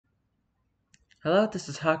Hello, this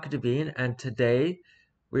is Haku, and today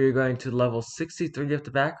we are going to level 63 of the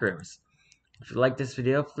Backrooms. If you like this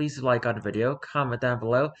video, please like on the video, comment down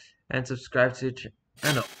below, and subscribe to the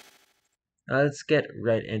channel. Now let's get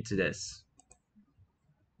right into this.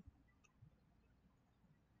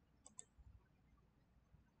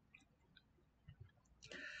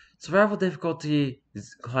 Survival difficulty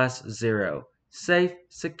is class 0. Safe,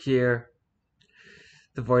 secure,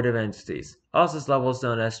 devoid of entities. Also, this level is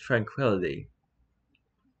known as Tranquility.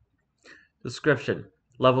 Description: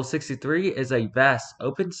 Level 63 is a vast,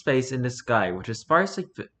 open space in the sky which is sparsely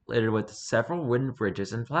littered with several wooden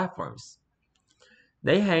bridges and platforms.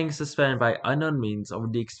 They hang suspended by unknown means over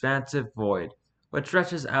the expansive void, which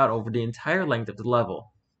stretches out over the entire length of the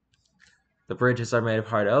level. The bridges are made of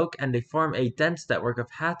hard oak, and they form a dense network of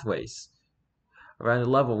pathways around the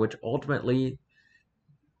level, which ultimately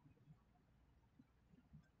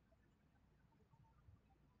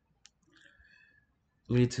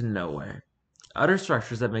lead to nowhere. Other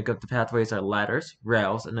structures that make up the pathways are ladders,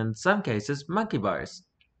 rails, and in some cases, monkey bars,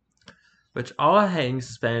 which all hang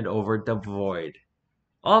suspended over the void.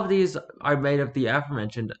 All of these are made of the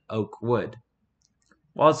aforementioned oak wood.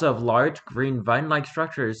 Walls of large, green, vine-like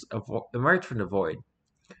structures emerge from the void,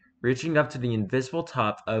 reaching up to the invisible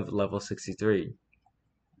top of level 63.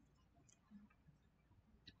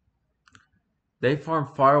 They form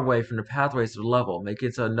far away from the pathways of the level, making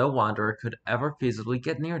it so no wanderer could ever feasibly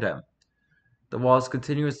get near them. The walls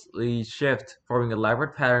continuously shift, forming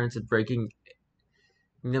elaborate patterns and breaking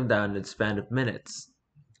them down in the span of minutes.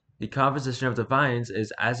 The composition of the vines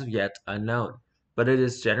is as of yet unknown, but it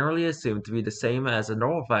is generally assumed to be the same as a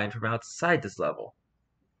normal vine from outside this level.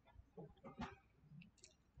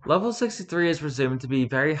 Level 63 is presumed to be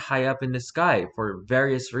very high up in the sky for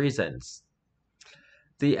various reasons.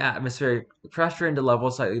 The atmospheric pressure in the level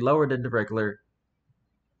is slightly lower than the regular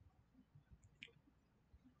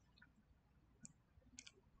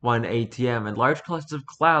 1 ATM, and large clusters of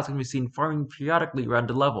clouds can be seen forming periodically around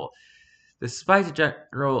the level, despite the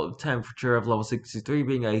general temperature of level 63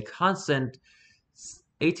 being a constant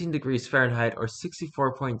 18 degrees Fahrenheit or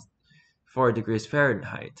 64.4 degrees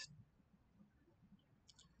Fahrenheit.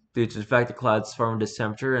 Due to the fact that clouds form this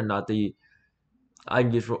temperature and not the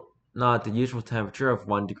usual temperature of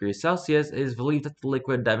 1 degree Celsius, it is believed that the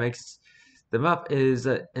liquid that makes them up is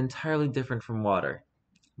entirely different from water.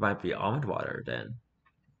 Might be almond water, then.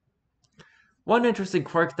 One interesting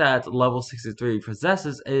quirk that level 63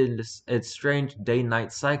 possesses is its strange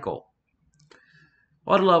day-night cycle.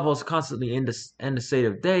 While the level is constantly in the state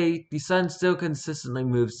of day, the sun still consistently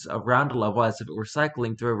moves around the level as if it were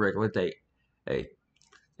cycling through a regular day. It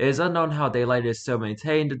is unknown how daylight is still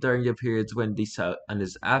maintained during the periods when the sun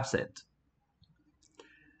is absent.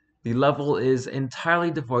 The level is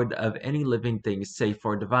entirely devoid of any living things save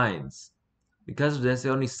for the vines. Because of this,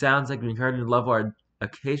 the only sounds that can be heard in the level are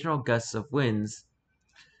occasional gusts of winds,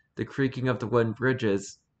 the creaking of the wooden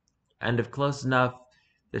bridges, and if close enough,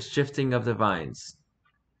 the shifting of the vines.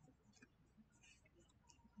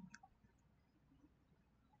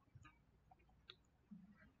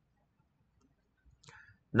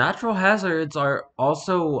 Natural hazards are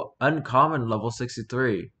also uncommon in level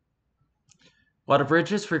 63. While the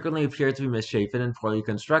bridges frequently appear to be misshapen and poorly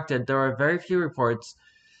constructed, there are very few reports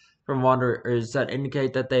from wanderers that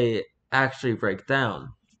indicate that they actually break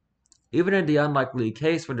down. Even in the unlikely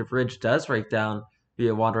case where the bridge does break down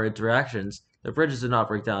via wanderer interactions, the bridges do not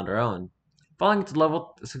break down on their own. Falling into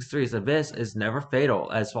level 63's abyss is never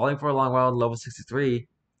fatal, as falling for a long while in level 63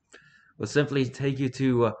 will simply take you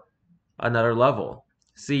to another level.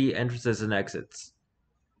 See entrances and exits.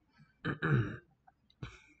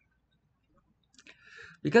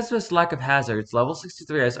 Because of its lack of hazards, level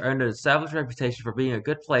 63 has earned an established reputation for being a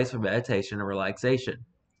good place for meditation and relaxation.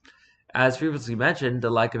 As previously mentioned, the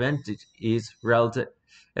lack of entities, relative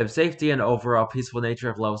safety, and overall peaceful nature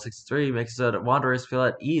of level 63 makes it so that wanderers feel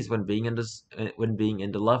at ease when being in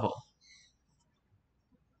the level.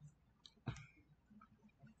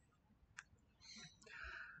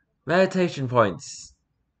 Meditation points.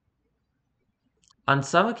 On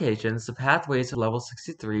some occasions, the pathways to level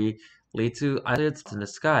 63 lead to isolated spots in the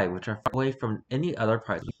sky, which are far away from any other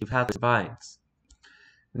part of the pathway binds.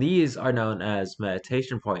 These are known as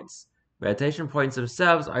meditation points. Meditation points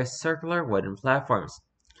themselves are circular wooden platforms,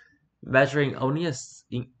 measuring only a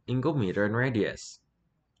single meter in radius.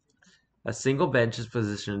 A single bench is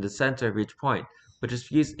positioned in the center of each point, which is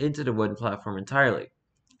fused into the wooden platform entirely.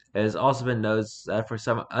 It has also been noticed that for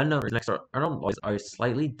some unknown reason, external noise are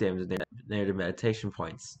slightly dimmed near the meditation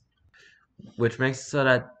points, which makes it so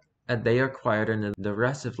that they are quieter than the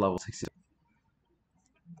rest of level 60.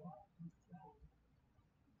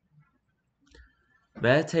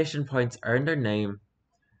 Meditation points earn their name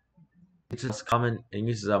due to the most common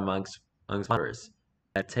uses amongst wanderers.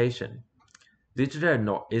 Meditation. Due to their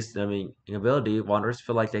numbing ability, wanderers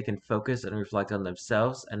feel like they can focus and reflect on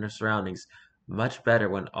themselves and their surroundings much better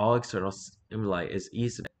when all external stimuli is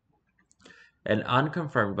easy. An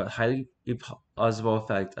unconfirmed but highly plausible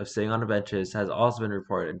effect of sitting on the benches has also been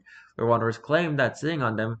reported, where wanderers claim that sitting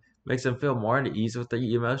on them makes them feel more at ease with their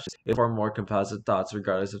emotions and form more composite thoughts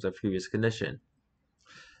regardless of their previous condition.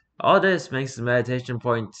 All this makes the meditation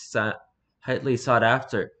point highly sought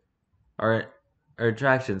after, or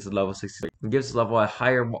attractions at level 63, and gives the level a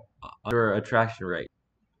higher attraction rate.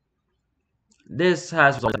 This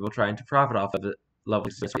has resulted in people trying to profit off of the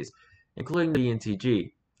level 63s, including the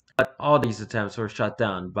ENTG, but all these attempts were shut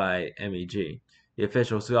down by MEG, the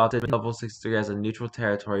officials who opted level 63 as a neutral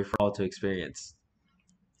territory for all to experience.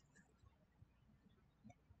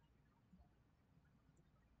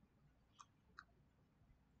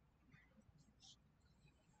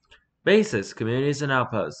 Bases, communities, and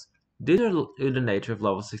outposts. Due to the nature of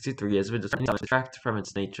level 63 has been detracted from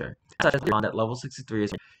its nature, such as that level 63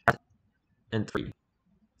 is in 3.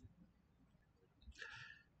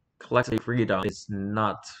 Collective freedom is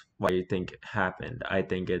not what you think happened. I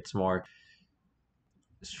think it's more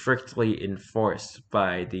strictly enforced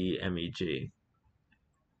by the MEG.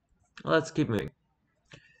 Let's keep moving.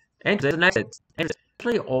 Entries and exits.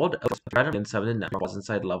 Actually, old and 7 was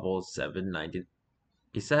inside level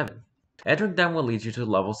 797. Entering them will lead you to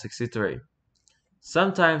level 63.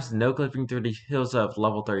 Sometimes no clipping through the hills of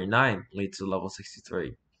level 39 leads to level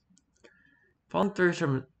 63. Falling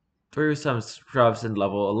through some shrubs in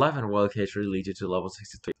level 11 will occasionally lead you to level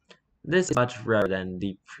 63. This is much rarer than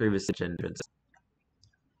the previous entrance.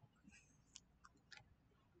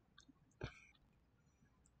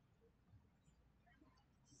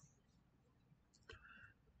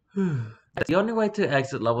 The only way to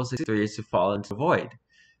exit level 63 is to fall into the void,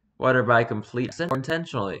 whether by complete accident or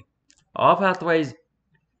intentionally. All pathways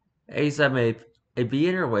that may be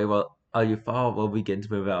in your way while you fall will begin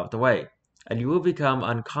to move out of the way, and you will become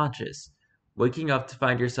unconscious, waking up to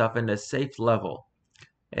find yourself in a safe level.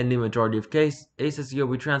 In the majority of cases, you'll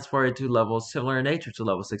be transported to levels similar in nature to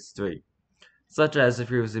level 63, such as the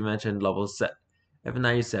previously mentioned level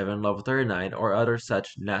 797, level 39, or other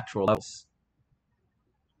such natural levels.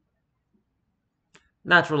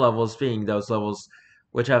 Natural levels being those levels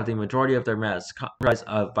which have the majority of their mass comprised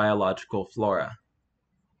of biological flora.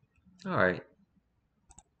 Alright.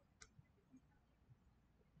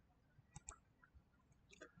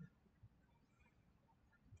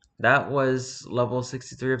 That was level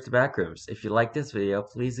 63 of the Backrooms. If you like this video,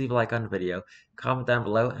 please leave a like on the video, comment down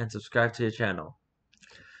below, and subscribe to the channel.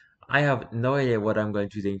 I have no idea what I'm going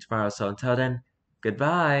to be doing tomorrow, so until then,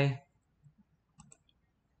 goodbye!